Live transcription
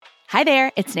Hi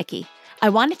there, it's Nikki. I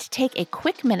wanted to take a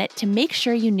quick minute to make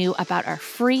sure you knew about our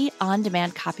free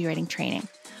on-demand copywriting training.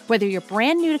 Whether you're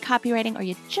brand new to copywriting or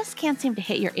you just can't seem to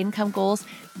hit your income goals,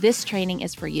 this training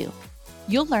is for you.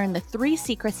 You'll learn the 3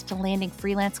 secrets to landing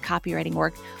freelance copywriting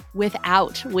work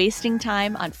without wasting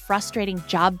time on frustrating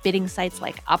job bidding sites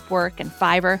like Upwork and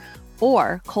Fiverr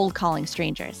or cold calling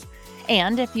strangers.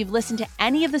 And if you've listened to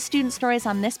any of the student stories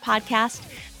on this podcast,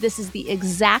 this is the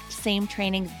exact same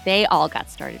training they all got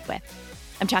started with.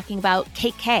 I'm talking about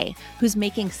Kate Kay, who's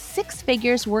making 6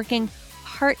 figures working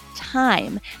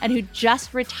part-time and who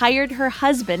just retired her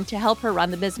husband to help her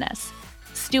run the business.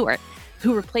 Stuart,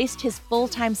 who replaced his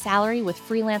full-time salary with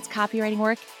freelance copywriting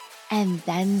work and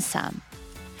then some.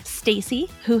 Stacy,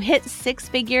 who hit 6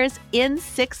 figures in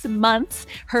 6 months,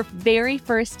 her very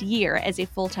first year as a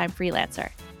full-time freelancer.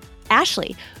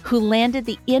 Ashley, who landed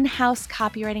the in-house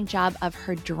copywriting job of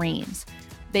her dreams.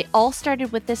 They all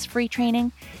started with this free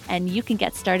training, and you can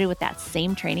get started with that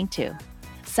same training too.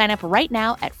 Sign up right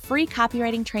now at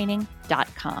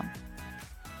freecopywritingtraining.com.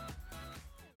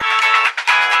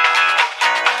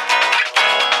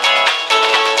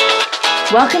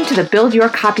 Welcome to the Build Your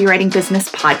Copywriting Business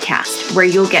podcast, where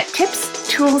you'll get tips,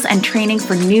 tools, and training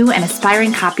for new and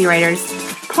aspiring copywriters,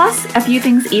 plus a few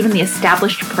things even the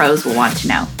established pros will want to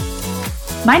know.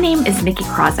 My name is Nikki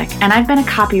Krosick, and I've been a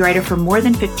copywriter for more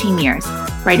than 15 years,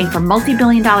 writing for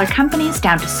multi-billion-dollar companies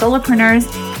down to solopreneurs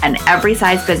and every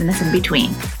size business in between.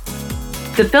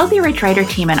 The Filthy Rich Writer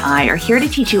team and I are here to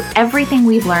teach you everything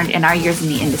we've learned in our years in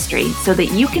the industry so that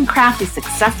you can craft a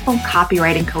successful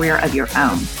copywriting career of your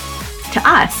own. To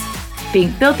us,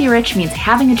 being filthy rich means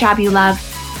having a job you love,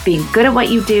 being good at what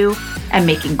you do, and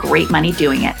making great money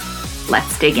doing it.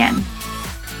 Let's dig in.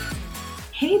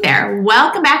 Hey there.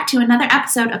 Welcome back to another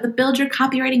episode of the Build Your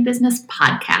Copywriting Business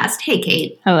podcast. Hey,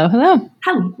 Kate. Hello, hello.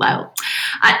 Hello.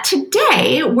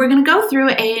 Today, we're going to go through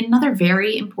another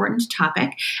very important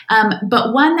topic,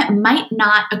 but one that might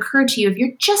not occur to you if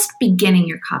you're just beginning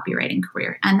your copywriting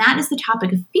career, and that is the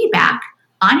topic of feedback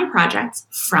on your projects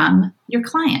from your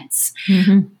clients.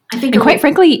 Mm-hmm. I think, and quite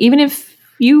frankly, even if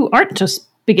you aren't just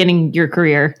beginning your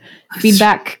career,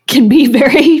 feedback can be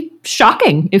very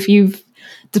shocking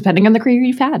depending on the career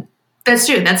you've had. That's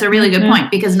true. That's a really good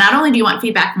point, because not only do you want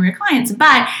feedback from your clients,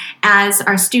 but as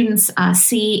our students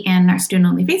see in our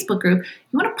student-only Facebook group,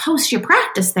 you want to post your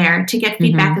practice there to get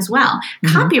feedback as well.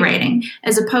 Copywriting,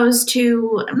 as opposed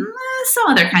to some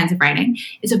other kinds of writing,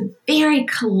 is a very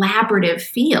collaborative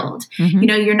field. You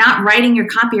know, you're not writing your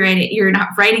copy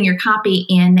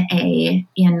in a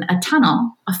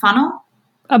tunnel, a funnel,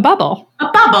 a bubble,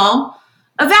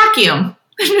 a vacuum.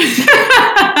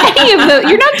 Any of those,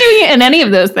 you're not doing it in any of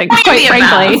those things, quite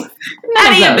frankly.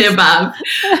 Any of the above.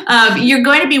 You're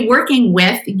going to be working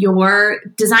with your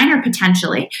designer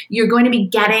potentially. You're going to be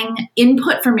getting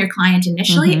input from your client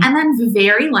initially, and then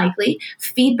very likely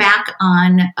feedback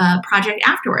on a project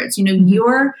afterwards. You know,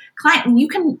 your client, you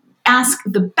can ask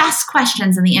the best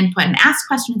questions in the input and ask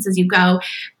questions as you go,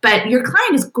 but your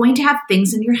client is going to have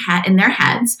things in their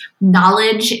heads,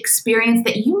 knowledge, experience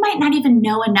that you might not even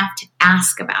know enough to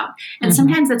ask about. And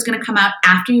sometimes that's going to come out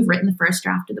after you've written the first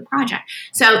draft of the project.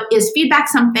 So is feedback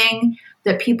something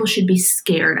that people should be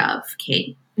scared of,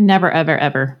 Kate? Never, ever,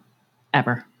 ever,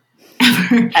 ever,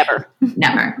 ever, ever,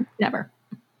 never, never,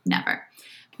 never.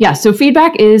 Yeah. So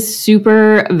feedback is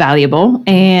super valuable.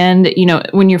 And, you know,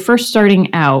 when you're first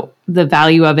starting out, the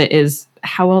value of it is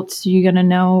how else are you going to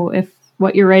know if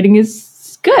what you're writing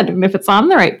is good and if it's on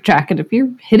the right track and if you're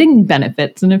hitting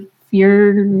benefits and if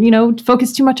you're,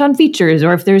 focused too much on features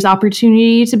or if there's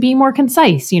opportunity to be more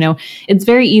concise. It's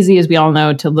very easy, as we all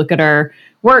know, to look at our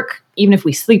work, even if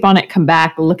we sleep on it, come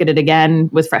back, look at it again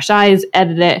with fresh eyes,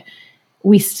 edit it.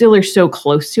 We still are so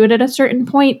close to it at a certain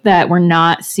point that we're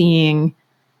not seeing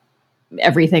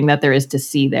everything that there is to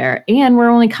see there. And we're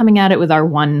only coming at it with our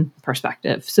one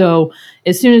perspective. So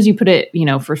as soon as you put it,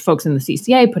 for folks in the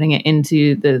CCA, putting it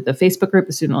into the Facebook group,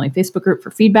 the student-only Facebook group for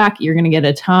feedback, you're going to get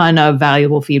a ton of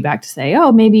valuable feedback to say,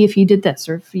 oh, maybe if you did this,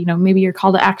 or if, maybe your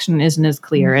call to action isn't as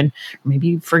clear, and maybe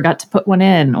you forgot to put one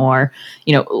in, or,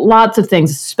 lots of things,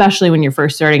 especially when you're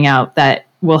first starting out, that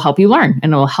will help you learn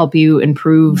and it will help you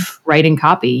improve writing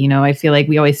copy. I feel like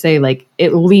we always say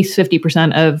at least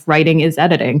 50% of writing is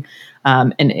editing.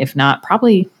 And if not,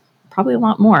 probably a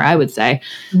lot more, I would say.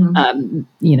 You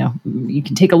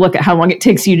can take a look at how long it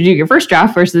takes you to do your first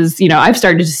draft versus, I've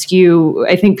started to skew.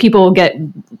 I think people get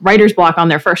writer's block on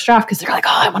their first draft because they're like,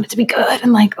 oh, I want it to be good.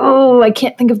 And I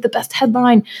can't think of the best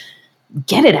headline.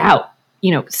 Get it out,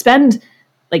 spend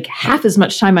half as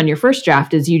much time on your first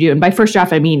draft as you do. And by first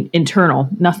draft, I mean internal,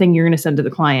 nothing you're going to send to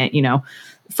the client,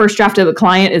 first draft of the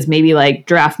client is maybe like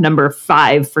draft number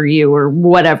 5 for you or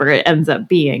whatever it ends up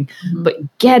being. Mm-hmm.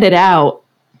 But get it out,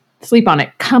 sleep on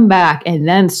it, come back, and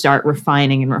then start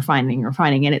refining and refining and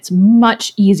refining. And it's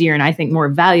much easier and I think more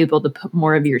valuable to put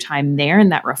more of your time there in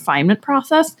that refinement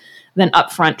process than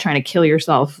upfront trying to kill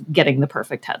yourself getting the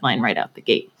perfect headline right out the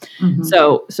gate. Mm-hmm.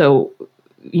 So,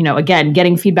 again,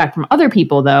 getting feedback from other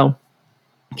people, though,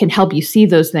 can help you see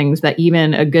those things that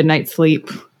even a good night's sleep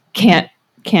can't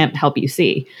help you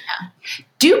see. Yeah.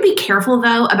 Do be careful,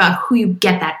 though, about who you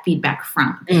get that feedback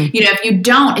from.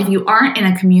 If you aren't in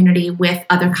a community with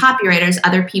other copywriters,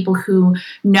 other people who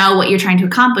know what you're trying to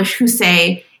accomplish, who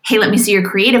say, hey, let me see your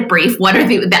creative brief. What are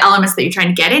the elements that you're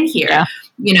trying to get in here?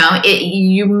 Yeah.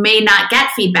 You may not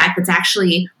get feedback that's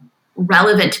actually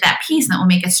relevant to that piece and that will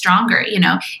make us stronger.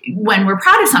 When we're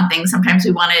proud of something, sometimes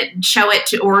we want to show it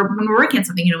to, or when we're working on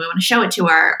something, we want to show it to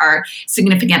our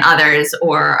significant others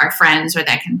or our friends or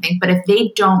that kind of thing. But if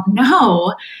they don't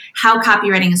know how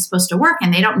copywriting is supposed to work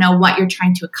and they don't know what you're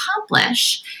trying to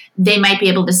accomplish, they might be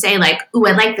able to say like, ooh,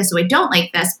 I like this, or I don't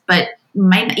like this, but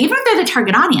even if they're the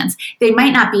target audience, they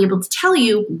might not be able to tell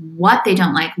you what they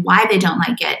don't like, why they don't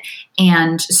like it,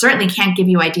 and certainly can't give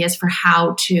you ideas for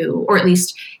how to, or at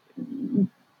least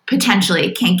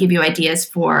potentially can't give you ideas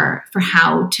for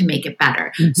how to make it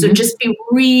better. Mm-hmm. So just be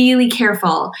really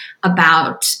careful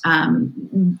about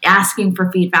asking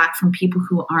for feedback from people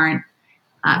who aren't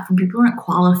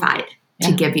qualified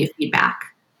to give you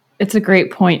feedback. It's a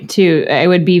great point too. I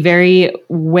would be very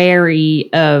wary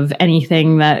of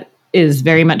anything that is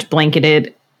very much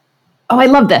blanketed. Oh, I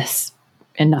love this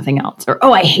and nothing else. Or,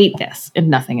 oh, I hate this and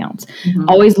nothing else. Mm-hmm.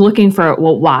 Always looking for,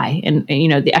 well, why? And,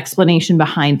 the explanation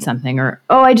behind something. Or,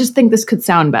 oh, I just think this could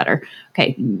sound better.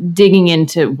 Okay. Digging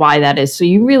into why that is. So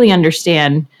you really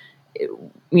understand,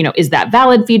 is that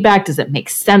valid feedback? Does it make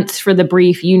sense for the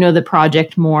brief? The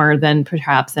project more than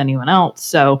perhaps anyone else.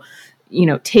 So,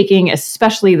 taking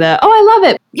especially oh, I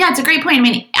love it. Yeah, it's a great point. I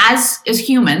mean, as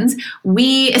humans,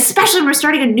 we, especially when we're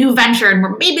starting a new venture and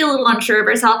we're maybe a little unsure of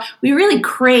ourselves, we really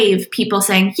crave people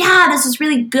saying, yeah, this is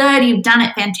really good. You've done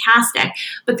it fantastic.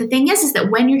 But the thing is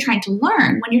that when you're trying to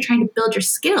learn, when you're trying to build your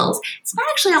skills, it's not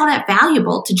actually all that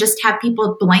valuable to just have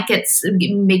people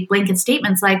make blanket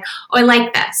statements like, oh, I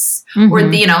like this. Mm-hmm.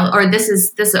 Or this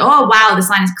is, oh, wow, this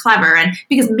line is clever. And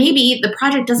because maybe the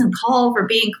project doesn't call for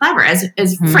being clever, as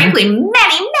mm-hmm. frankly,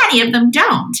 many of them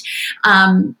don't.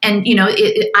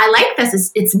 I like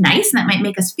this. It's nice and that might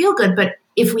make us feel good. But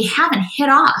if we haven't hit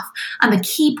off on the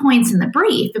key points in the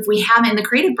brief, if we haven't in the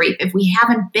creative brief, if we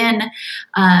haven't been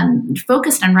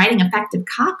focused on writing effective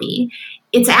copy,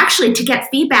 it's actually to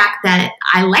get feedback that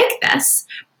I like this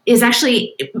is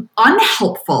actually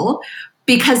unhelpful,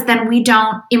 because then we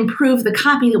don't improve the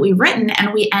copy that we've written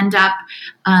and we end up,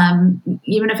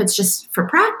 even if it's just for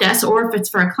practice or if it's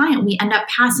for a client, we end up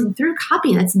passing through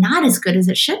copy that's not as good as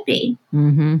it should be.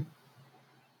 Mm-hmm.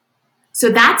 So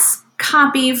that's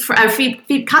copy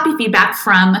feedback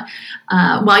from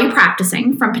while you're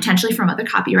practicing, potentially from other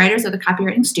copywriters or the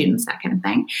copywriting students, that kind of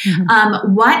thing.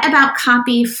 Mm-hmm. What about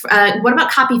copy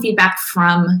feedback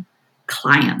from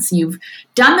clients? You've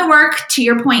done the work, to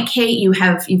your point, Kate.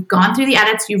 You've gone through the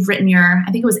edits. You've written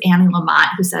I think it was Annie Lamott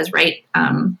who says, write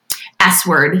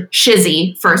S-word,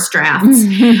 shizzy first drafts.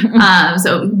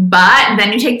 But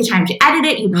then you take the time to edit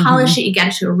it, you polish it, you get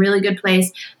it to a really good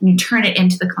place, and you turn it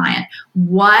into the client.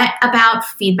 What about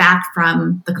feedback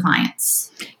from the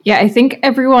clients? Yeah, I think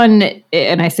everyone,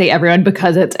 and I say everyone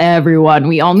because it's everyone,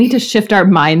 we all need to shift our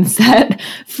mindset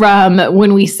from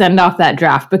when we send off that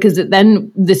draft, because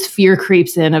then this fear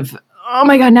creeps in of, oh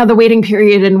my God, now the waiting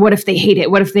period, and what if they hate it?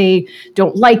 What if they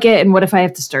don't like it? And what if I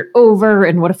have to start over?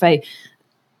 And what if I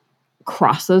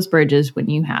cross those bridges when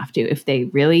you have to? If they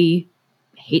really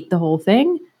hate the whole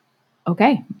thing,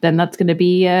 okay, then that's going to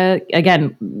be,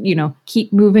 again,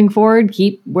 keep moving forward,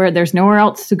 keep where there's nowhere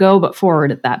else to go but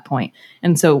forward at that point.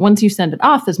 And so once you send it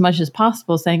off, as much as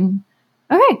possible, saying,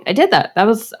 okay, I did that. That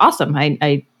was awesome.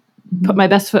 I put my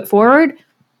best foot forward,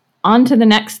 on to the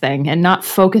next thing, and not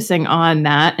focusing on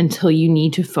that until you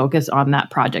need to focus on that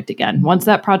project again. Once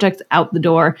that project's out the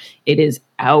door, it is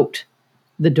out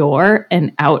the door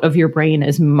and out of your brain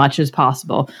as much as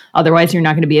possible. Otherwise, you're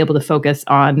not going to be able to focus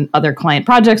on other client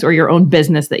projects or your own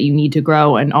business that you need to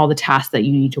grow and all the tasks that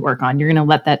you need to work on. You're going to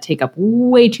let that take up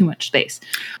way too much space.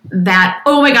 That,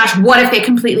 oh my gosh, what if they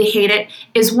completely hate it,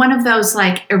 is one of those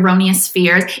erroneous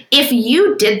fears. If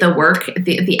you did the work at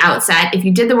the outset, if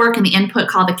you did the work in the input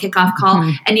call, the kickoff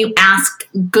call, and you asked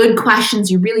good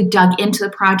questions, you really dug into the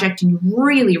project and you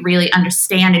really, really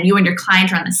understand, and you and your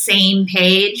client are on the same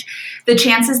page, the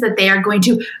chances that they are going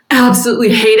to absolutely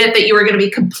hate it, that you are going to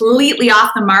be completely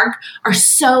off the mark, are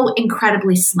so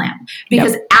incredibly slim.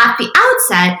 Because at the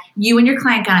outset, you and your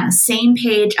client got on the same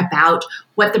page about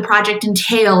what the project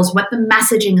entails, what the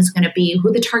messaging is going to be,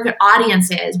 who the target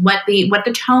audience is, what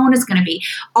the tone is going to be.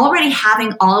 Already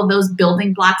having all of those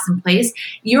building blocks in place,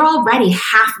 you're already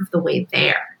half of the way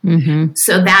there. Mm-hmm.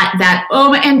 So that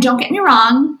and don't get me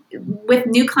wrong, with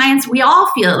new clients, we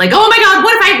all feel like, oh my God,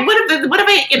 what if I,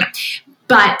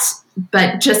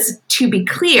 but just to be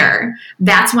clear,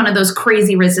 that's one of those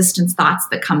crazy resistance thoughts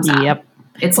that comes up. Yep.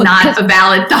 It's not a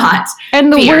valid thought.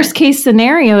 And the worst case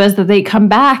scenario is that they come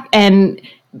back and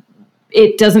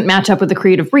it doesn't match up with the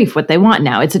creative brief, what they want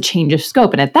now. It's a change of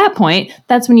scope. And at that point,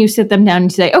 that's when you sit them down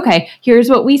and say, okay, here's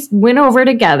what we went over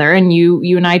together. And you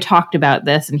and I talked about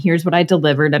this, and here's what I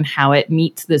delivered and how it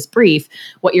meets this brief.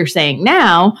 What you're saying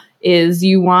now is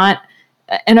you want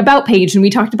an about page, and we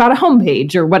talked about a home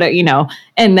page or what,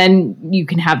 and then you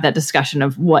can have that discussion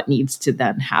of what needs to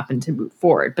then happen to move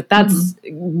forward. But that's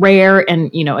rare. And,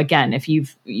 again, if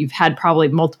you've had probably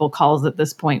multiple calls at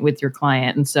this point with your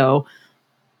client. And so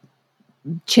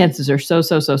chances are so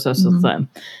slim.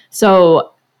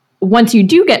 So once you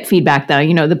do get feedback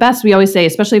though, the best we always say,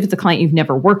 especially if it's a client you've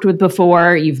never worked with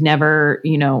before, you've never,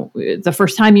 the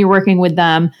first time you're working with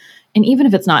them. And even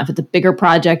if it's not, if it's a bigger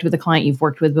project with a client you've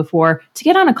worked with before, to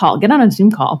get on a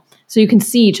Zoom call so you can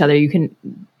see each other. You can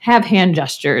have hand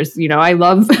gestures.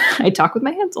 I talk with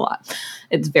my hands a lot.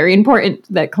 It's very important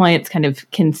that clients kind of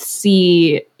can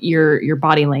see your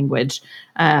body language.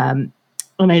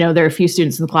 And I know there are a few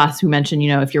students in the class who mentioned,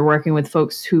 if you're working with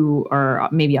folks who are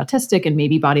maybe autistic and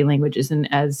maybe body language isn't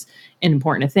as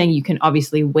important a thing, you can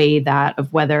obviously weigh that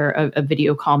of whether a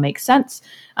video call makes sense.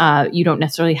 You don't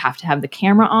necessarily have to have the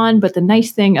camera on, but the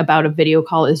nice thing about a video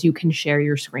call is you can share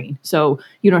your screen. So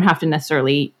you don't have to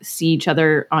necessarily see each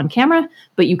other on camera,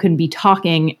 but you can be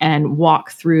talking and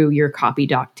walk through your copy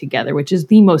doc together, which is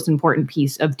the most important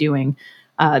piece of doing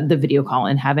the video call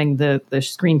and having the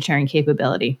screen sharing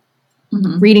capability.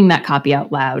 Mm-hmm. Reading that copy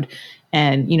out loud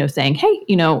and, saying, hey,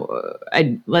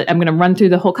 I'm going to run through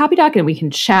the whole copy doc and we can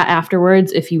chat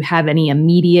afterwards. If you have any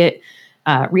immediate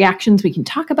reactions, we can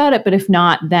talk about it. But if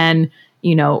not, then,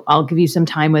 I'll give you some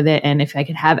time with it. And if I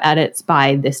could have edits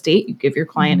by this date, you give your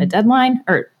client a deadline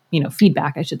or,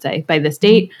 feedback, I should say, by this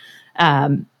date,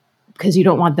 because you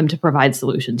don't want them to provide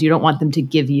solutions. You don't want them to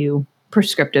give you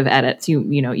prescriptive edits.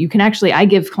 You can actually, I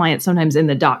give clients sometimes in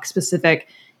the doc specific,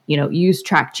 use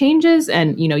track changes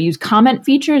and, use comment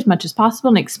feature as much as possible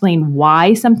and explain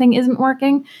why something isn't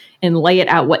working and lay it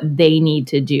out what they need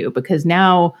to do. Because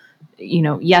now,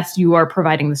 yes, you are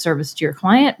providing the service to your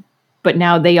client, but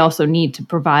now they also need to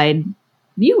provide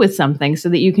you with something so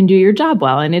that you can do your job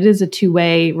well. And it is a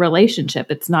two-way relationship.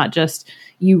 It's not just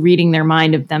you reading their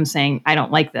mind of them saying, I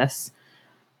don't like this.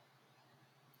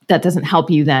 That doesn't help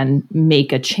you then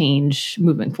make a change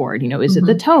moving forward. Is it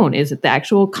the tone? Is it the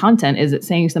actual content? Is it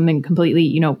saying something completely,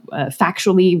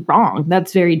 factually wrong?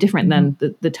 That's very different than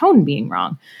the tone being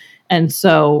wrong. And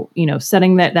so,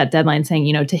 setting that deadline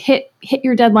saying, to hit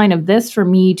your deadline of this for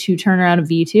me to turn around a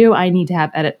V2, I need to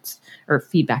have edits or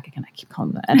feedback. Again, I keep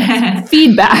calling them edits.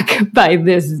 Feedback by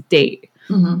this date.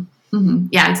 Mm-hmm. Mm-hmm.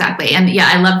 Yeah, exactly. And yeah,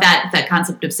 I love that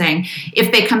concept of saying,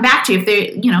 if they come back to you, if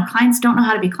they, clients don't know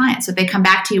how to be clients. So if they come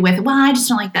back to you with, well, I just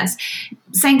don't like this,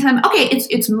 saying to them, okay,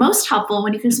 it's most helpful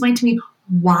when you can explain to me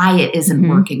why it isn't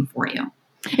working for you.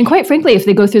 And quite frankly, if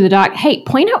they go through the doc, hey,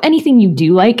 point out anything you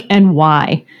do like and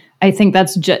why. I think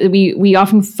that's we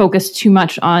often focus too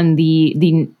much on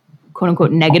the quote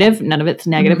unquote negative. None of it's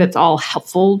negative. It's all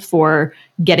helpful for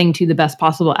getting to the best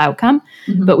possible outcome.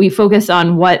 But we focus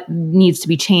on what needs to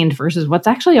be changed versus what's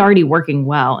actually already working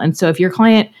well. And so if your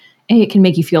client, it can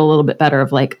make you feel a little bit better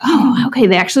of like, oh, okay,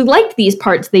 they actually liked these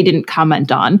parts they didn't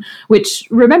comment on, which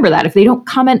remember that if they don't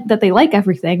comment that they like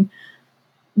everything,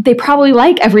 they probably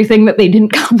like everything that they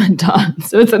didn't comment on.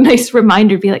 So it's a nice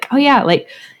reminder to be like, oh yeah, like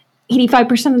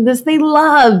 85% of this they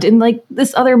loved, and like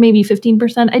this other maybe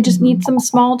 15%, I just need some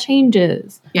small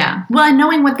changes. Yeah. Well, and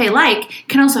knowing what they like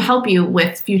can also help you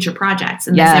with future projects.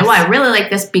 And they say, well, I really like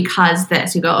this because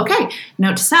this. You go, okay,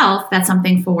 note to self, that's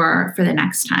something for the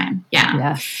next time. Yeah.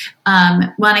 Yes.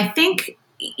 Well, and I think,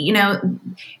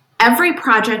 every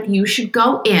project you should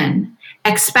go in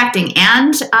expecting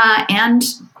and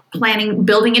planning,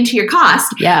 building into your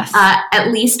cost,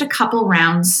 at least a couple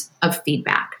rounds of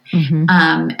feedback. And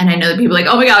I know that people are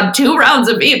like, oh my God, 2 rounds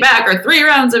of feedback or 3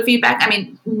 rounds of feedback. I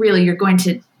mean, really, you're going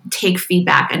to take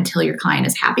feedback until your client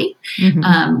is happy,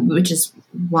 which is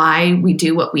why we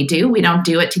do what we do. We don't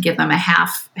do it to give them a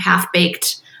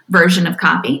half-baked version of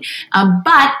copy.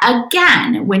 But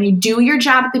again, when you do your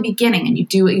job at the beginning and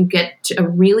you get to a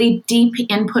really deep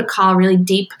input call, really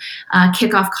deep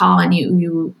kickoff call, and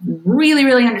you really,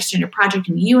 really understand your project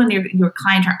and you and your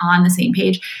client are on the same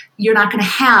page, you're not going to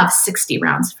have 60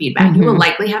 rounds of feedback. You will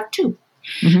likely have 2.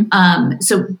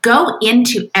 So go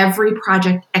into every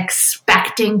project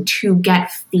expecting to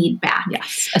get feedback.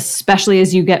 Yes, especially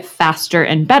as you get faster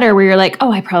and better, where you're like,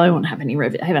 oh, I probably won't have any.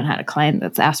 I haven't had a client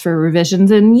that's asked for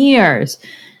revisions in years.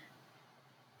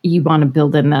 You want to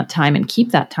build in that time and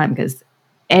keep that time because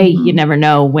A, you never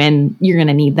know when you're going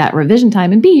to need that revision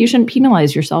time, and B, you shouldn't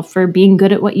penalize yourself for being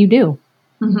good at what you do.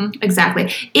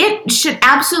 Exactly. It should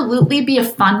absolutely be a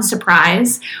fun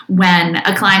surprise when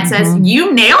a client says,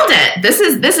 you nailed it. This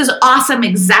is awesome.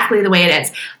 Exactly the way it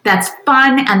is. That's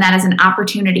fun. And that is an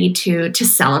opportunity to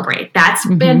celebrate. That's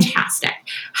fantastic.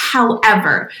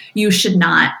 However, you should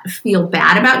not feel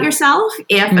bad about yourself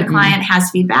if a client has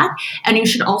feedback, and you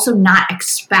should also not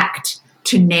expect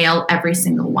to nail every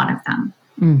single one of them.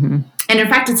 And in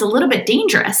fact, it's a little bit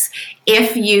dangerous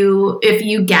if you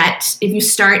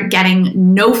start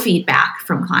getting no feedback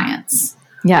from clients.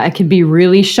 Yeah, it could be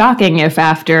really shocking if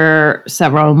after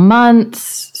several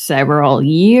months, several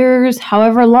years,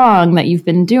 however long that you've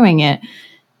been doing it,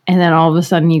 and then all of a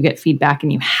sudden you get feedback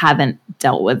and you haven't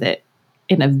dealt with it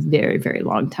in a very, very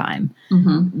long time.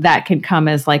 That can come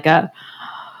as like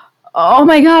oh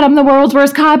my God, I'm the world's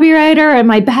worst copywriter.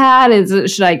 Am I bad?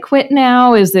 Should I quit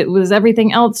now? Was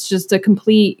everything else just a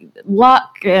complete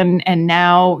luck? And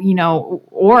now,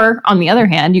 or on the other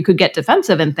hand, you could get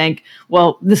defensive and think,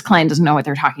 well, this client doesn't know what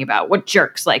they're talking about. What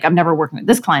jerks? Like, I'm never working with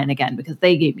this client again because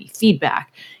they gave me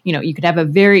feedback. You could have a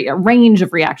range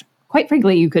of reaction. Quite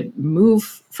frankly, you could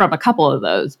move from a couple of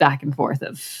those back and forth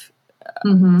of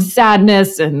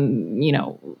sadness and,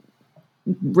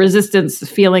 resistance,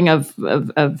 feeling of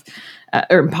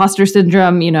or imposter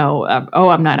syndrome, oh,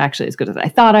 I'm not actually as good as I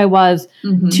thought I was,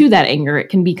 to that anger. It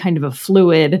can be kind of a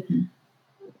fluid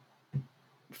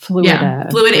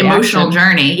emotional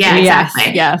journey. Yeah,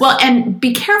 exactly. Yes. Well, and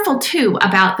be careful too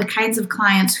about the kinds of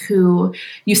clients who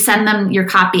you send them your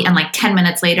copy and like 10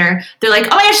 minutes later, they're like,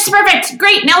 oh my gosh, it's perfect.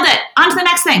 Great. Nailed it. On to the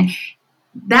next thing.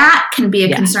 That can be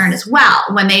a concern as well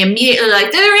when they immediately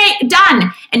like, great,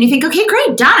 done. And you think, okay,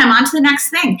 great, done. I'm on to the next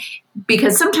thing.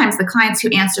 Because sometimes the clients who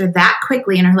answer that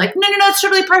quickly and are like, no, it's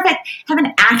totally perfect,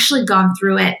 haven't actually gone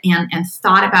through it and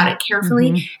thought about it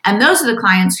carefully. And those are the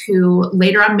clients who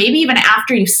later on, maybe even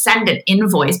after you send an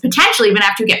invoice, potentially even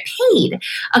after you get paid,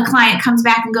 a client comes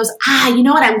back and goes, you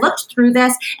know what, I looked through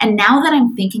this and now that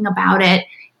I'm thinking about it,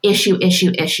 issue.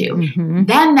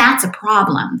 Then that's a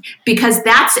problem because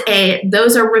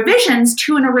those are revisions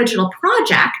to an original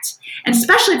project. And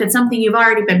especially if it's something you've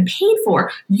already been paid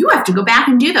for, you have to go back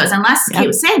and do those. Unless Kate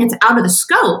was saying it's out of the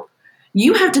scope,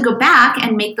 you have to go back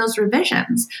and make those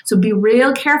revisions. So be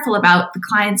real careful about the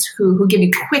clients who give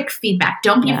you quick feedback.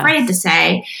 Don't be afraid to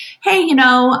say, hey,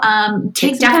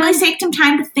 definitely take some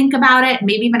time to think about it.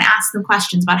 Maybe even ask them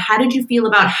questions about how did you feel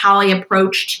about how I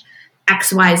approached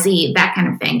XYZ, that kind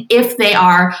of thing, if they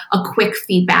are a quick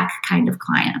feedback kind of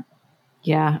client.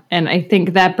 Yeah. And I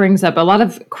think that brings up a lot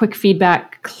of quick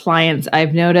feedback clients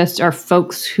I've noticed are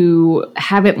folks who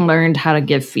haven't learned how to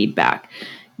give feedback.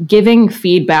 Giving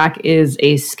feedback is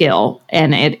a skill,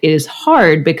 and it is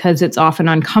hard because it's often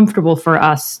uncomfortable for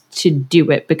us to do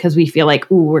it because we feel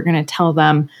like, ooh, we're going to tell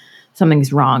them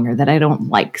something's wrong or that I don't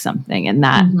like something. And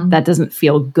that doesn't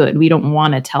feel good. We don't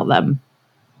want to tell them,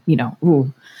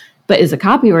 ooh. But as a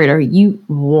copywriter, you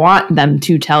want them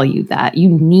to tell you that. You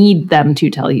need them to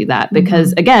tell you that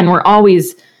because, again, we're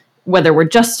always, whether we're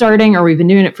just starting or we've been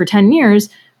doing it for 10 years,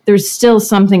 there's still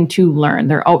something to learn.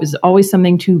 There's always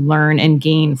something to learn and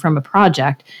gain from a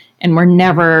project. And we're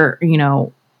never,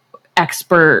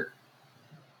 expert,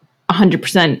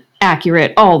 100%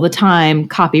 accurate all the time,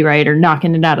 copywriter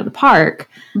knocking it out of the park.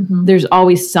 There's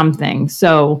always something.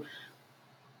 So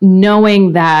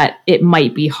knowing that it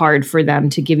might be hard for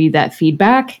them to give you that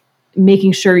feedback,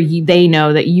 making sure they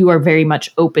know that you are very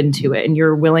much open to it and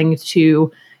you're willing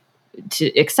to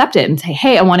accept it and say,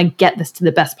 hey, I want to get this to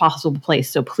the best possible place.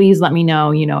 So please let me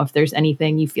know, if there's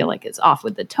anything you feel like is off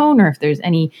with the tone or if there's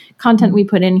any content we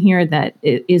put in here that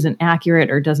it isn't accurate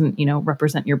or doesn't,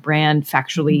 represent your brand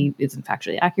isn't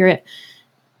factually accurate.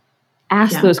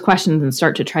 Ask those questions and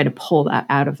start to try to pull that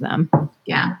out of them.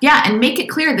 Yeah. And make it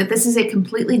clear that this is a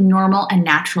completely normal and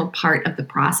natural part of the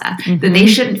process, that they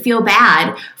shouldn't feel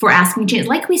bad for asking changes.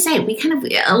 Like we say,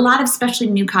 a lot of especially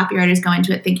new copywriters go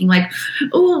into it thinking like,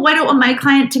 oh, I don't want my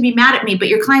client to be mad at me. But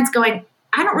your client's going,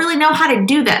 I don't really know how to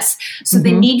do this. So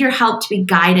they need your help to be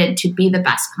guided to be the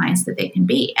best clients that they can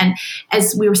be. And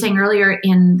as we were saying earlier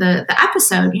in the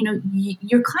episode,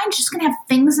 your client's just going to have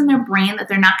things in their brain that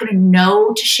they're not going to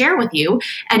know to share with you.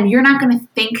 And you're not going to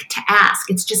think to ask.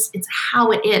 It's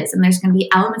how it is. And there's going to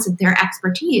be elements of their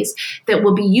expertise that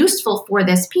will be useful for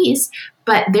this piece,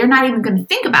 but they're not even going to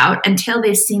think about until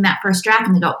they've seen that first draft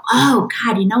and they go, oh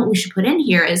God, what we should put in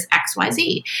here is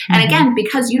XYZ. And again,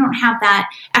 because you don't have that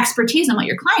expertise in what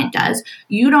your client does,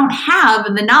 you don't have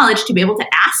the knowledge to be able to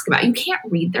ask about. You can't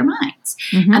read their minds.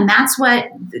 And that's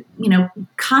what,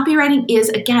 copywriting is.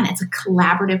 Again, it's a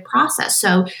collaborative process.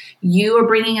 So you are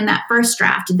bringing in that first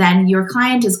draft, then your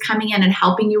client is coming in and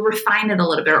helping you refine it a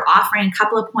little bit or offering a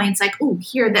couple of points like, oh,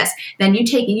 here, this. Then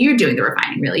you're doing the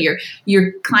refining, really.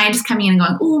 Your client is coming in and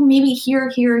going, oh, maybe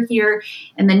here.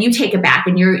 And then you take it back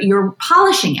and you're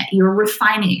polishing it, you're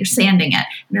refining it, you're sanding it.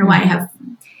 I don't know why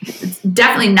it's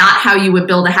definitely not how you would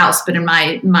build a house, but in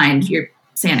my mind, you're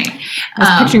sanding it.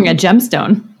 I was picturing a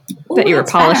gemstone that you were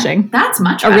polishing. Better. That's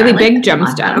much better. A really big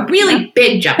gemstone. A really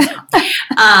big gemstone.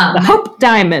 The Hope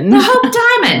Diamond. The Hope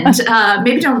Diamond.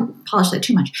 Maybe don't polish that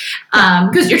too much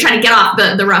because you're trying to get off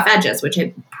the rough edges, which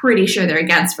I'm pretty sure they're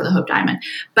against for the Hope Diamond.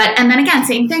 And then again,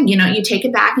 same thing. You take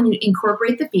it back and you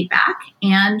incorporate the feedback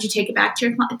and you take it back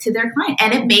to their client.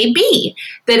 And it may be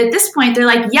that at this point they're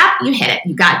like, "Yep, you hit it.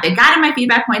 They got in my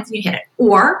feedback points and you hit it."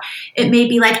 Or it may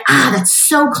be like, "That's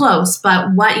so close,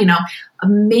 but what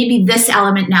maybe this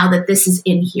element now that this is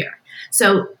in here."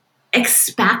 So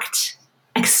expect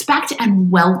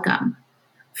and welcome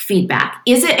feedback.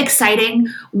 Is it exciting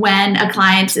when a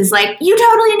client is like, "You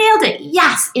totally nailed it"?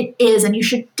 Yes, it is. And you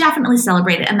should definitely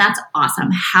celebrate it. And that's awesome.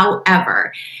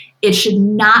 However, it should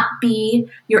not be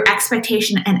your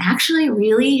expectation. And actually,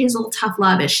 really, here's a little tough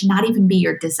love. It should not even be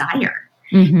your desire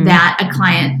that a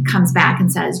client comes back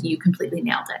and says, "You completely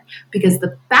nailed it." Because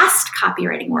the best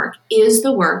copywriting work is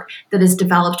the work that is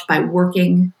developed by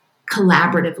working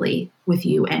collaboratively with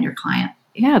you and your client.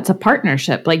 Yeah, it's a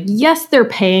partnership. Like, yes, they're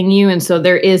paying you. And so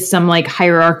there is some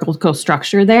hierarchical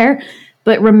structure there.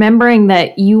 But remembering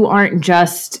that you aren't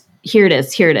just, here it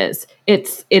is.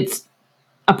 It's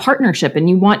a partnership, and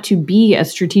you want to be a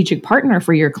strategic partner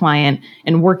for your client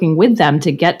and working with them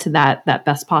to get to that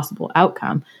best possible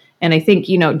outcome. And I think,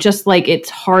 just like it's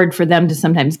hard for them to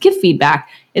sometimes give feedback,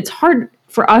 it's hard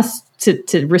for us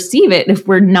to receive it if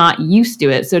we're not used to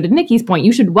it. So to Nikki's point,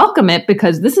 you should welcome it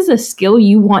because this is a skill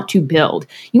you want to build.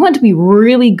 You want to be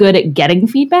really good at getting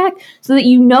feedback so that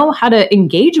you know how to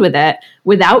engage with it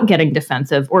without getting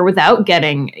defensive or without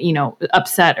getting,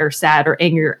 upset or sad or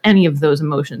angry or any of those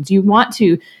emotions. You want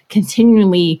to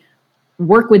continually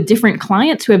work with different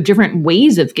clients who have different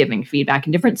ways of giving feedback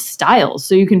and different styles.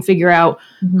 So you can figure out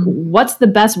what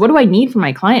do I need from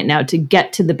my client now to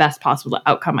get to the best possible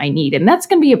outcome I need? And that's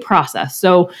going to be a process.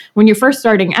 So when you're first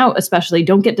starting out, especially,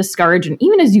 don't get discouraged. And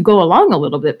even as you go along a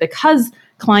little bit, because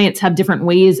clients have different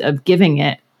ways of giving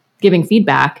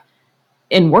feedback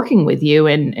and working with you,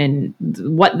 and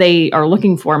what they are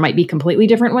looking for might be completely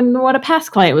different than what a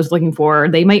past client was looking for.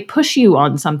 They might push you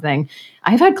on something.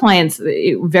 I've had clients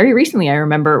very recently. I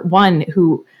remember one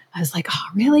who I was like, "Oh,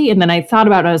 really?" And then I thought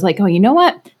about it. I was like, "Oh, you know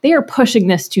what? They are pushing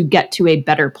this to get to a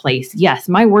better place. Yes,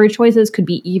 my word choices could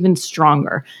be even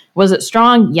stronger. Was it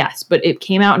strong? Yes, but it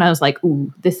came out and I was like,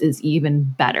 ooh, this is even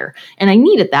better." And I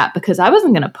needed that because I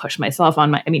wasn't going to push myself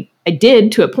I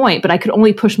did to a point, but I could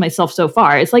only push myself so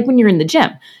far. It's like when you're in the gym,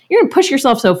 you're going to push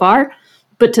yourself so far,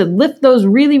 but to lift those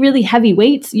really, really heavy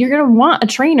weights, you're going to want a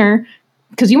trainer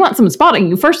because you want someone spotting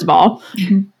you, first of all,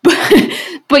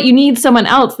 but you need someone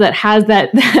else that has that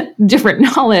different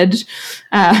knowledge.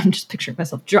 I'm just picturing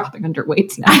myself dropping under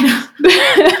weights now.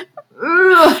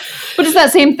 But it's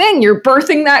that same thing. You're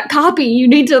birthing that copy. You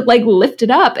need to lift it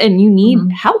up, and you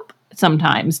need help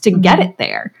sometimes to get it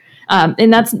there.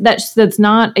 And that's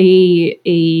not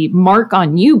a mark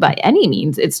on you by any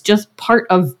means. It's just part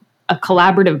of a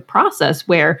collaborative process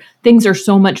where things are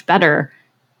so much better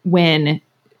when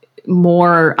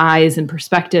more eyes and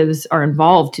perspectives are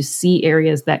involved to see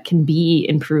areas that can be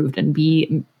improved and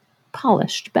be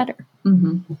polished better.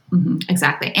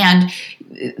 Exactly. And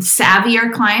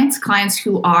savvier clients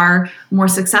who are more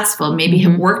successful, maybe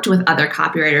have worked with other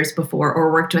copywriters before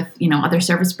or worked with, other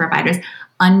service providers,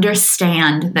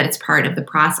 understand that it's part of the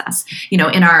process. In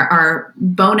our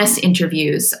bonus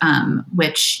interviews,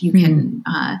 which you can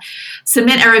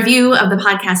submit a review of the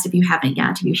podcast if you haven't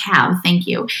yet. If you have, thank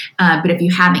you. But if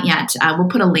you haven't yet, we'll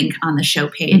put a link on the show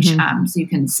page so you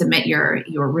can submit your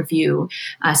review,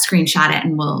 screenshot it,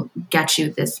 and we'll get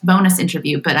you this bonus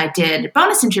interview. But I did a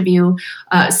bonus interview,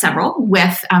 several,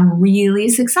 with really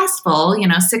successful,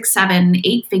 6, 7,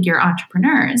 8-figure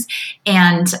entrepreneurs.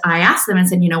 And I asked them and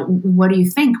said, what do you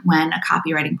think when a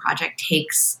copywriting project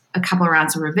takes a couple of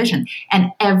rounds of revision?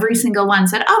 And every single one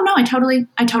said, oh no, I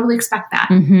totally expect that.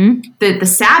 The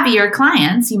savvier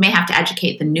clients, you may have to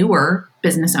educate the newer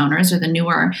business owners or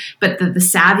but the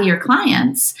savvier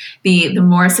clients, the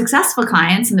more successful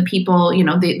clients, and the people,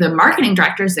 the marketing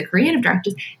directors, the creative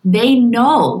directors, they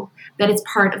know that it's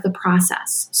part of the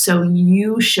process. So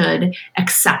you should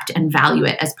accept and value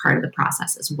it as part of the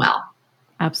process as well.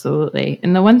 Absolutely.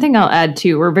 And the one thing I'll add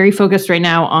too, we're very focused right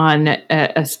now on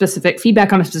a specific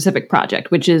feedback on a specific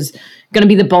project, which is going to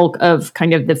be the bulk of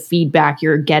kind of the feedback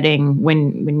you're getting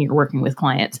when you're working with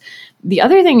clients. The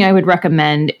other thing I would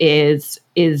recommend is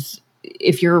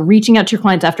if you're reaching out to your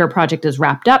clients after a project is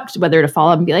wrapped up, whether to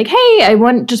follow up and be like, hey,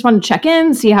 just want to check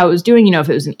in, see how it was doing, if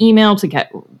it was an email to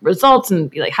get results and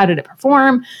be like, how did it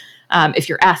perform? If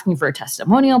you're asking for a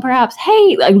testimonial, perhaps,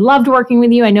 hey, I loved working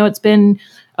with you. I know it's been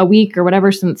a week or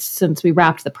whatever since we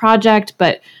wrapped the project,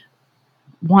 but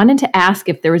wanted to ask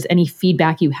if there was any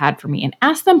feedback you had for me, and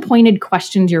ask them pointed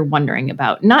questions you're wondering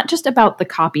about, not just about the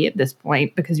copy at this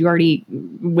point, because you already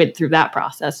went through that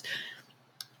process.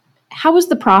 How was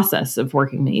the process of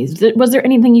working with these? Was there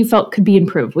anything you felt could be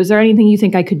improved? Was there anything you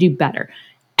think I could do better?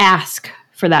 Ask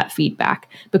for that feedback,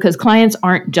 because clients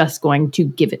aren't just going to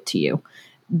give it to you.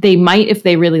 They might, if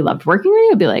they really loved working with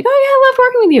you, be like, oh yeah, I loved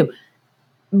working with you.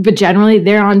 But generally,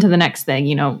 they're on to the next thing.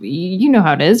 You know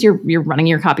how it is. You're running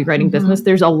your copywriting business.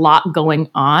 There's a lot going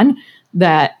on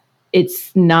that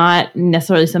it's not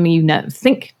necessarily something you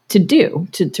think to do,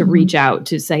 to reach out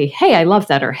to say, hey, I love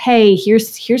that, or hey,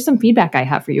 here's some feedback I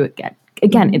have for you.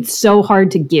 Again, it's so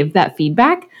hard to give that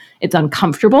feedback. It's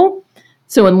uncomfortable.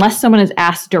 So unless someone is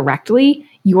asked directly,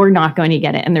 you're not going to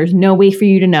get it. And there's no way for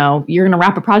you to know. You're going to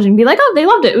wrap a project and be like, oh, they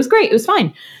loved it. It was great. It was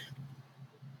fine.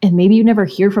 And maybe you never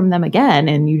hear from them again,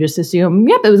 and you just assume,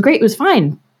 yep, it was great, it was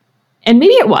fine. And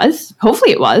maybe it was, hopefully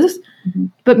it was,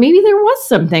 but maybe there was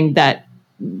something that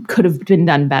could have been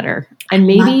done better. And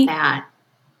maybe, love that.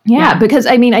 Yeah, because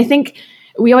I think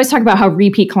we always talk about how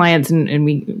repeat clients, and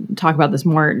we talk about this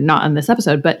more, not on this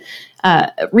episode, but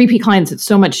repeat clients, it's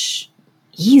so much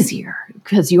easier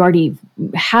because you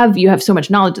have so much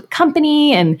knowledge of the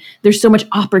company, and there's so much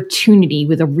opportunity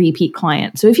with a repeat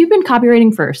client. So if you've been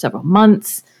copywriting for several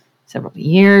months, several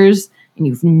years, and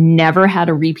you've never had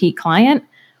a repeat client,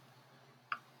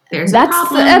 that's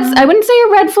I wouldn't say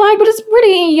a red flag, but it's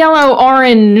pretty yellow,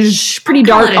 orange, pretty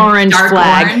dark orange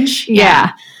flag. Orange.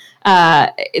 Yeah.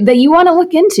 That you want to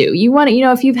look into. You want to,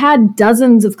 if you've had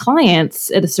dozens of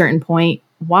clients at a certain point,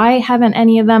 why haven't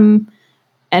any of them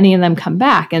come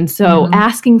back? And so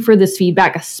asking for this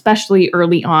feedback, especially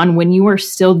early on when you are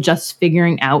still just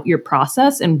figuring out your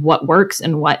process and what works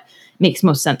and what makes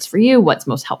most sense for you, what's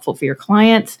most helpful for your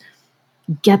clients,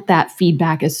 get that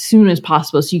feedback as soon as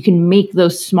possible so you can make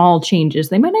those small changes.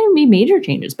 They might not even be major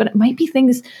changes, but it might be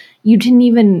things you didn't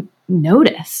even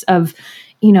notice of,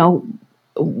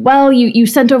 well, you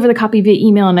sent over the copy via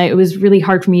email and it was really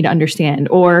hard for me to understand,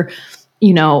 or,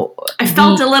 I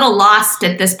felt a little lost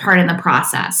at this part in the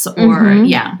process, or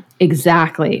yeah.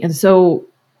 Exactly. And so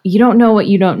you don't know what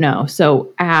you don't know.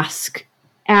 So ask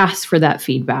for that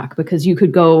feedback, because you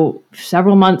could go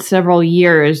several months, several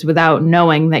years without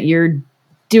knowing that you're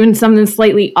doing something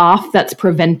slightly off that's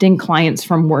preventing clients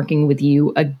from working with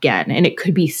you again. And it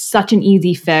could be such an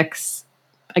easy fix.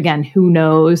 Again, who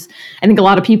knows? I think a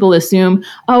lot of people assume,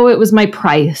 oh, it was my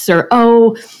price, or,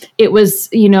 oh, it was,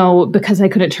 because I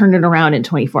couldn't turn it around in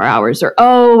 24 hours, or,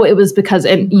 oh, it was because,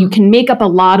 and you can make up a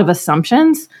lot of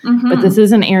assumptions, but this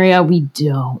is an area we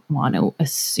don't want to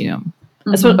assume.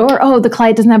 Or, oh, the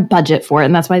client doesn't have budget for it,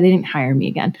 and that's why they didn't hire me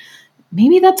again.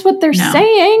 Maybe that's what they're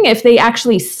saying if they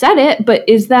actually said it, but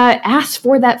is that ask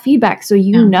for that feedback so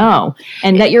you know,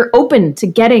 and that you're open to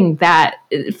getting that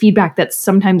feedback that's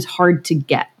sometimes hard to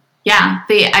get. Yeah,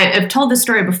 I've told this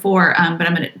story before, but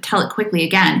I'm going to tell it quickly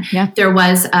again. Yeah. There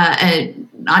was an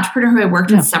entrepreneur who I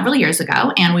worked with several years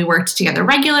ago, and we worked together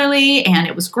regularly, and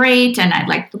it was great, and I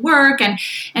liked the work,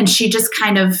 and she just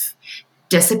kind of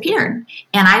disappeared.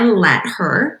 And I let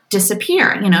her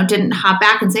disappear, didn't hop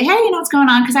back and say, hey, what's going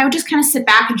on? Because I would just kind of sit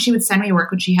back and she would send me work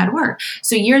when she had work.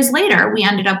 So years later, we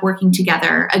ended up working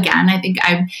together again. I think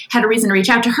I had a reason to reach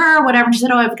out to her or whatever. And she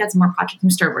said, oh, I've got some more projects. And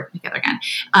we started working together again.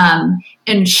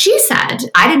 And she said,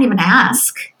 I didn't even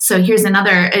ask. So here's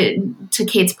another, to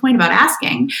Kate's point about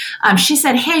asking. She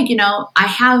said, hey, I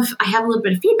have a little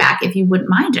bit of feedback if you wouldn't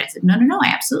mind it. I said, no, I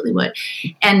absolutely would.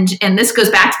 And this goes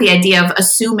back to the idea of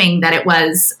assuming that it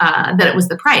was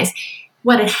the price.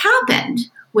 What had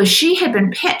happened was she had been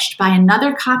pitched by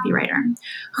another copywriter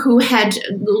who had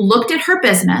looked at her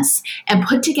business and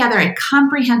put together a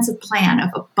comprehensive plan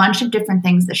of a bunch of different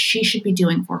things that she should be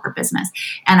doing for her business.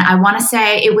 And I want to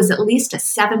say it was at least a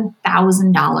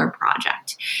 $7,000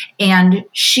 project. And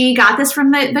she got this from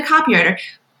the copywriter,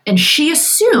 and she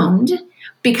assumed,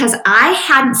 because I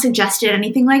hadn't suggested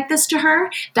anything like this to her,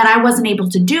 that I wasn't able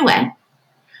to do it.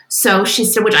 So she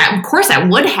said, of course I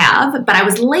would have, but I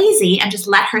was lazy and just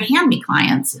let her hand me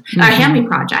clients or hand me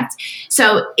projects.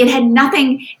 So it had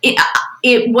nothing.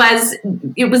 It was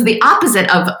the opposite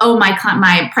of, oh,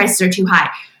 my prices are too high.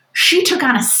 She took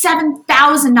on a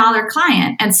 $7,000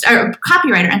 client or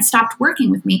copywriter and stopped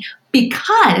working with me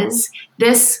because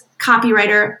this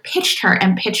copywriter pitched her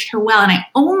well. And I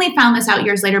only found this out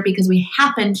years later because we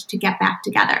happened to get back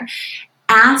together.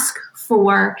 Ask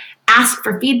for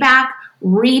feedback.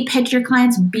 Re-pitch your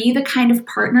clients, be the kind of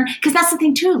partner, because that's the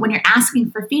thing too, when you're asking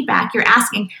for feedback, you're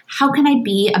asking, how can I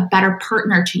be a better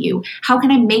partner to you? How can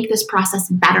I make this process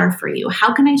better for you?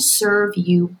 How can I serve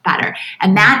you better?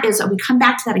 And that is, we come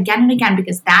back to that again and again,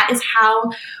 because that is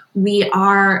how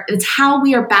it's how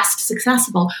we are best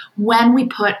successful, when we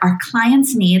put our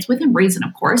clients' needs, within reason,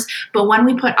 of course, but when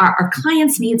we put our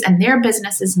clients' needs and their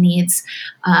business's needs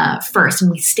first, and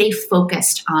we stay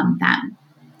focused on them.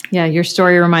 Yeah, your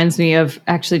story reminds me of,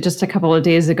 actually, just a couple of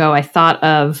days ago, I thought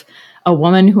of a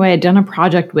woman who I had done a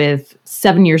project with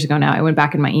 7 years ago now. I went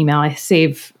back in my email. I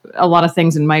save a lot of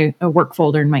things in my work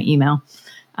folder in my email.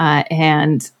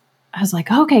 And I was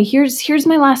like, okay, here's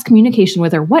my last communication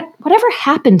with her. Whatever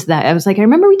happened to that? I was like, I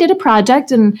remember we did a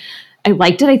project and I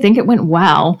liked it. I think it went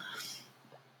well.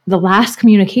 The last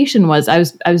communication was I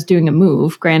was doing a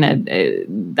move. Granted,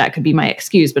 that could be my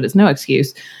excuse, but it's no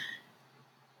excuse.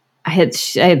 I had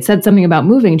said something about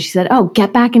moving, and she said, oh,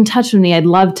 get back in touch with me. I'd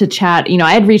love to chat.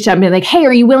 I had reached out and been like, hey,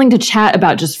 are you willing to chat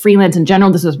about just freelance in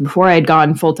general? This was before I had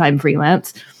gone full-time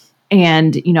freelance.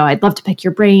 And, I'd love to pick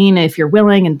your brain if you're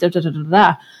willing, and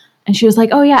da-da-da-da-da. And she was like,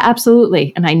 oh yeah,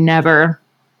 absolutely. And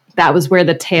that was where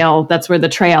the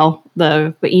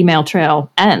email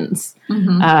trail ends.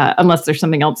 Unless there's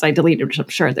something else I deleted, which I'm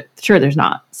sure there's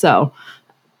not. So,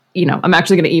 I'm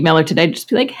actually going to email her today, just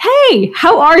be like, hey,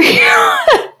 how are you?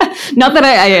 Not that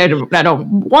I don't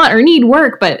want or need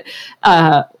work, but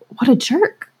what a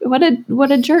jerk! What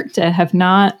a jerk to have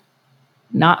not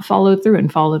followed through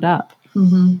and followed up.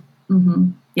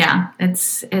 Yeah,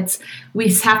 it's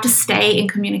we have to stay in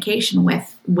communication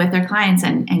with our clients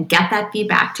and get that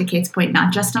feedback, to Kate's point,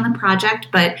 not just on the project,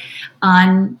 but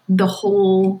on the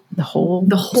whole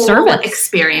service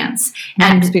experience.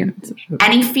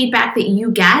 Any feedback that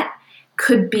you get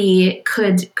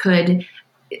could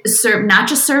serve, not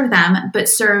just serve them, but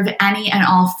serve any and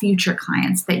all future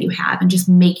clients that you have, and just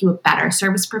make you a better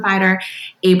service provider,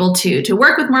 able to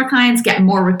work with more clients, get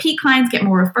more repeat clients, get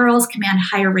more referrals, command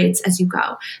higher rates as you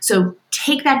go. So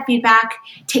take that feedback,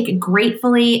 take it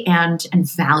gratefully, and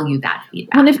value that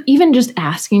feedback. And if even just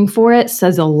asking for it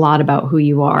says a lot about who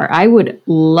you are. I would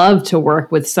love to work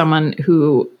with someone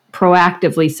who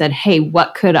proactively said, hey,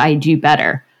 what could I do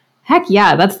better? Heck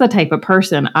yeah, that's the type of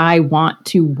person I want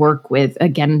to work with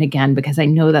again and again, because I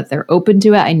know that they're open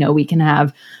to it. I know we can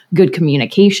have good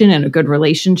communication and a good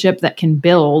relationship that can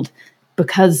build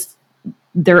because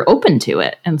they're open to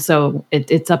it. And so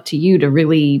it's up to you to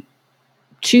really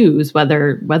choose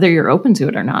whether you're open to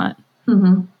it or not.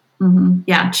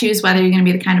 Yeah, choose whether you're going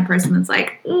to be the kind of person that's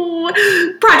like, ooh,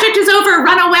 project is over,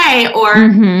 run away, or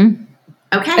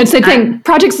okay. It's the thing,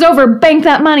 project is over, bank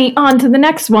that money, on to the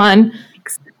next one.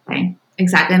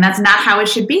 Exactly. And that's not how it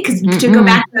should be. Because to go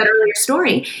back to that earlier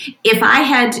story, if I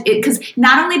had, because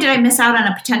not only did I miss out on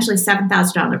a potentially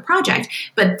 $7,000 project,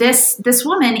 but this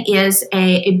woman is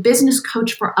a business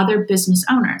coach for other business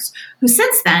owners who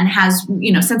since then has,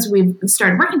 since we've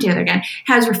started working together again,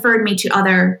 has referred me to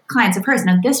other clients of hers.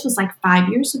 Now, this was like 5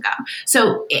 years ago.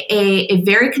 So a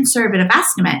very conservative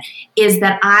estimate is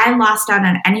that I lost out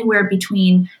on anywhere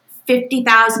between $50,000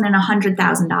 and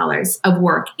 $100,000 of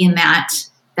work in that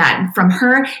from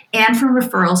her and from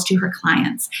referrals to her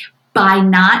clients by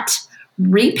not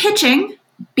repitching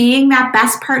being that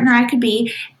best partner I could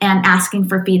be and asking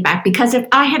for feedback. Because if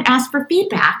I had asked for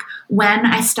feedback when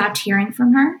I stopped hearing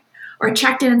from her or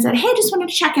checked in and said, hey, just wanted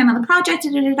to check in on the project,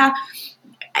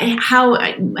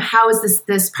 how is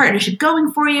this partnership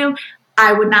going for you?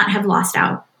 I would not have lost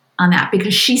out on that,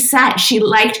 because she said she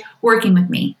liked working with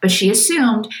me, but she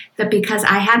assumed that because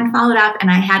I hadn't followed up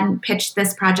and I hadn't pitched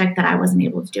this project that I wasn't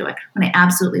able to do it, when I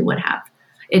absolutely would have.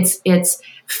 It's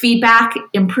feedback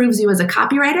improves you as a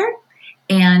copywriter,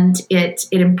 and it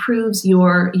improves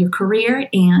your career,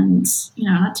 and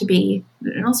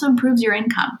it also improves your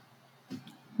income.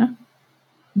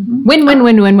 Mm-hmm. Win.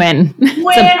 Win. A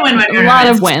lot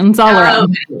of wins all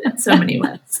around. So many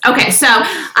wins. Okay, so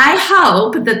I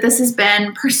hope that this has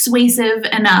been persuasive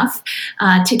enough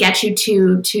to get you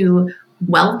to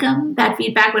welcome that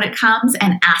feedback when it comes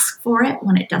and ask for it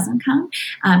when it doesn't come,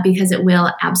 because it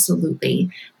will absolutely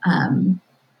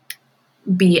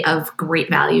be of great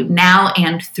value now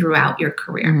and throughout your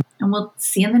career. Mm-hmm. And we'll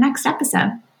see you in the next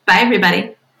episode. Bye,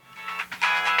 everybody.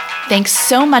 Thanks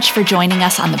so much for joining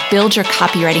us on the Build Your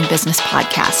Copywriting Business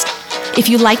podcast. If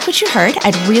you liked what you heard,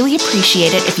 I'd really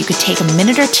appreciate it if you could take a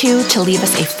minute or two to leave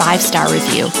us a 5-star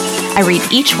review. I read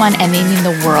each one, and they mean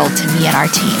the world to me and our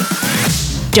team.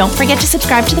 Don't forget to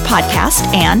subscribe to the podcast,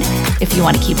 and if you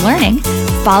want to keep learning,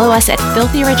 follow us at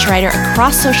Filthy Rich Writer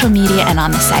across social media and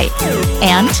on the site.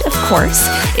 And, of course,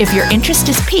 if your interest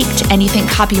is piqued and you think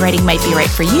copywriting might be right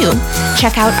for you,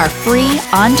 check out our free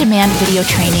on-demand video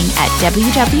training at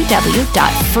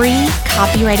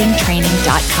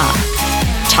www.freecopywritingtraining.com.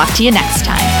 Talk to you next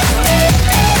time.